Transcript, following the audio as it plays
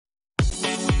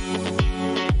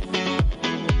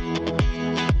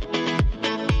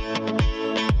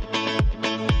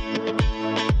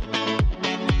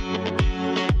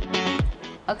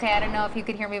Okay, I don't know if you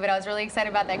could hear me, but I was really excited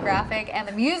about that graphic and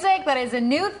the music. That is a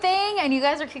new thing, and you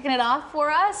guys are kicking it off for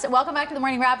us. Welcome back to the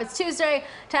Morning Wrap. It's Tuesday,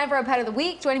 time for our Pet of the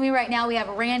Week. Joining me right now, we have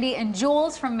Randy and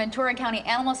Jules from Ventura County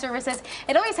Animal Services.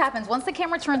 It always happens. Once the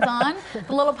camera turns on,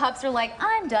 the little pups are like,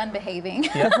 I'm done behaving.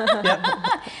 Yep.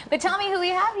 But tell me who we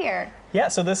have here. Yeah,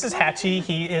 so this is Hatchi.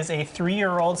 He is a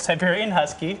 3-year-old Siberian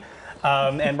Husky.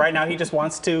 And right now he just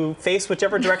wants to face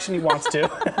whichever direction he wants to.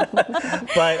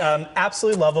 But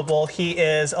absolutely lovable. He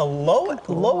is a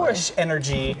lowish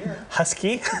energy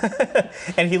husky.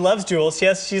 And he loves Jules.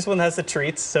 She's one that has the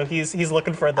treats, so he's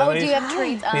looking for them. Oh, do you have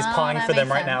treats? He's pawing for them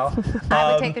right now.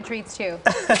 I would take the treats too.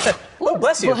 Oh,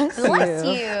 bless you. Bless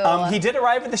you. He did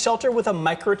arrive at the shelter with a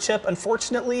microchip.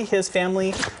 Unfortunately, his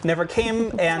family never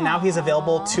came, and now he's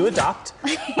available to adopt.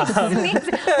 We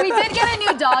did get a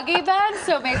new doggy bed,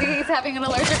 so maybe he's having an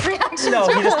allergic reaction. No,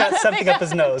 he just got something up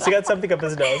his nose. He got something up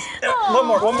his nose. One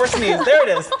more sneeze. There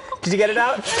it is. Did you get it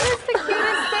out? That is the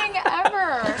cutest thing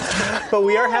ever. But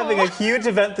we are having a huge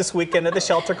event this weekend at the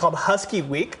shelter called Husky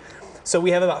Week. So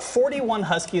we have about 41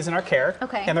 Huskies in our care,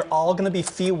 and they're all going to be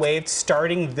fee waived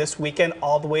starting this weekend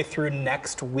all the way through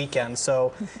next weekend.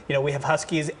 So, you know, we have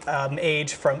Huskies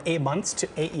age from 8 months to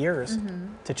 8 years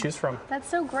to choose from. That's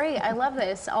so great. I love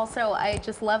this. Also, I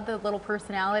just love the little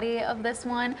personality of this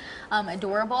one.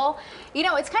 Adorable. You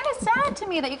know, it's kind of sad to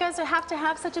me that you guys have to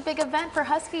have such a big event for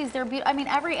Huskies. They're I mean,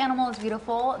 every animal is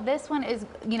beautiful. This one is,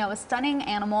 you know, a stunning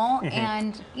animal,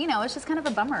 and, you know, it's just kind of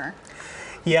a bummer.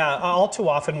 Yeah, all too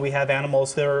often we have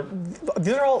animals that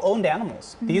these are all owned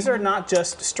animals. These are not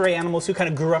just stray animals who kind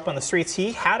of grew up on the streets.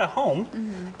 He had a home,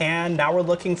 and now we're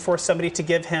looking for somebody to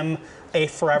give him a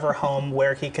forever home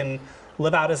where he can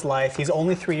live out his life. He's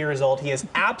only 3 years old. He is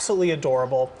absolutely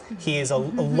adorable. He is a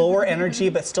lower energy,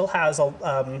 but still has a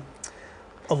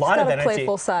lot of energy. A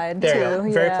playful side there too. You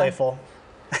go. Very playful.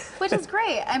 Which is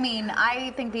great. I mean,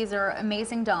 I think these are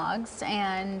amazing dogs,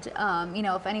 and you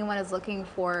know, if anyone is looking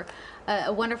for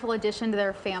a wonderful addition to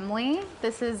their family,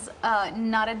 this is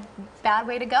not a bad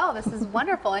way to go. This is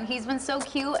wonderful, and he's been so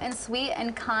cute and sweet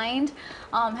and kind.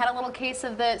 Had a little case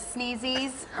of the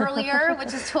sneezies earlier,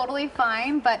 which is totally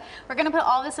fine, but we're going to put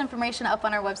all this information up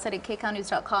on our website at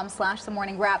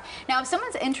kcalnews.com/themorningwrap. Now, if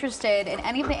someone's interested in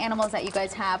any of the animals that you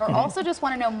guys have, or also just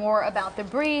want to know more about the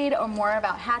breed or more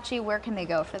about Hatchi, where can they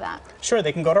go for that? Sure,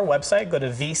 they can go to our website, go to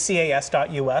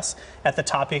vcas.us. At the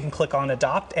top, you can click on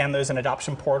Adopt, and there's an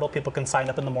adoption portal. People can sign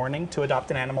up in the morning to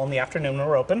adopt an animal in the afternoon when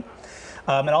we're open.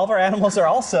 And all of our animals are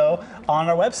also on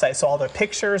our website. So all their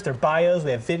pictures, their bios,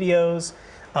 we have videos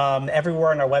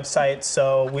everywhere on our website.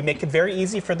 So we make it very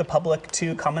easy for the public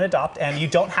to come and adopt. And you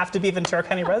don't have to be a Ventura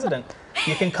County resident.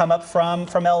 You can come up from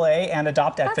LA and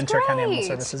adopt at Ventura County Animal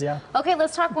Services. Yeah. Okay,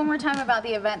 let's talk one more time about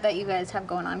the event that you guys have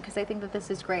going on, because I think that this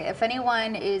is great. If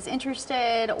anyone is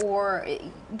interested, or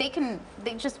they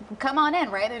just come on in,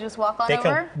 right? They just walk on over? They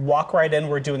can walk right in.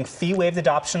 We're doing fee-waived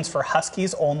adoptions for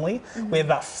Huskies only. We have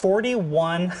about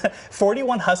 41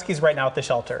 Huskies right now at the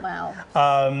shelter. Wow.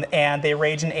 And they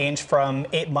range in age from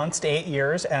 8 months to 8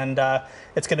 years, and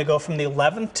it's going to go from the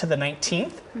 11th to the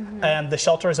 19th. And the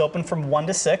shelter is open from 1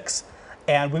 to 6.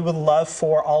 And we would love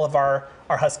for all of our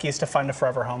Huskies to find a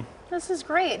forever home. This is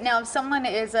great. Now, if someone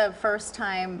is a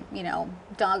first-time, you know,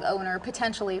 dog owner,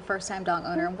 potentially first-time dog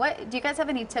owner, do you guys have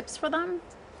any tips for them?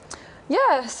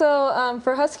 Yeah, so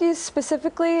for Huskies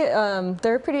specifically,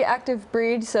 they're a pretty active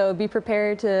breed, so be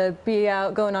prepared to be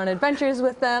out going on adventures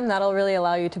with them. That'll really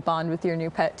allow you to bond with your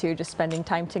new pet too, just spending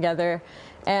time together.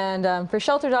 And for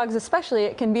shelter dogs especially,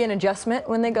 it can be an adjustment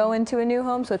when they go into a new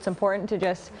home, so it's important to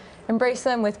just embrace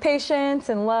them with patience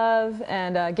and love,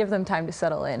 and give them time to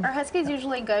settle in. Are Huskies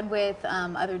usually good with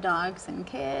other dogs and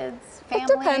kids, families?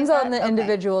 It depends on the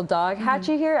individual dog.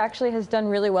 Hatchi here actually has done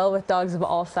really well with dogs of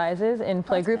all sizes in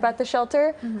playgroup at the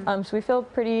shelter, so we feel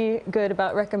pretty good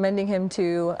about recommending him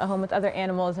to a home with other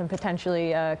animals and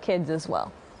potentially kids as well.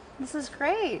 This is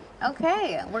great.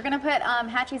 Okay, we're going to put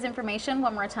Hatchi's information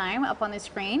one more time up on the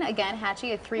screen. Again,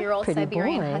 Hatchi, a 3-year-old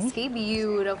Siberian Husky.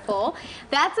 Beautiful.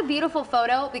 That's a beautiful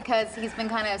photo because he's been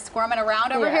kind of squirming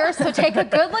around over here. So take a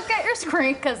good look at your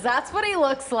screen because that's what he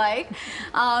looks like.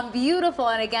 Beautiful.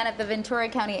 And again, at the Ventura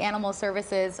County Animal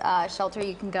Services shelter,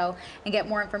 you can go and get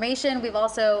more information. We've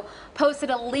also posted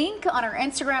a link on our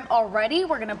Instagram already.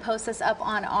 We're going to post this up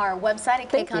on our website at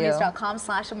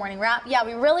kcalnews.com/themorningwrap. Yeah,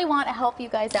 we really want to help you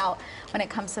guys out when it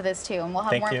comes to this too, and we'll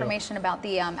have more information about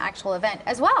the actual event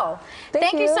as well.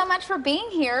 Thank you so much for being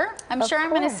here. I'm sure I'm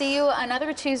going to see you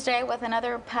another Tuesday with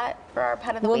another pet for our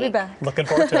Pet of the Week. We'll be back. Looking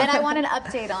forward to it. And I want an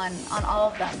update on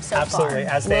all of them so Absolutely.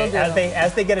 far.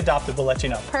 As they get adopted, we'll let you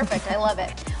know. Perfect. I love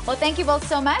it. Well, Well, thank you both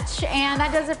so much. And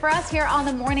that does it for us here on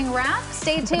the Morning Wrap.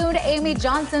 Stay tuned. Amy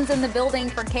Johnson's in the building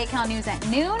for KCAL News at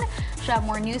noon. She'll have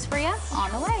more news for you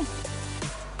on the way.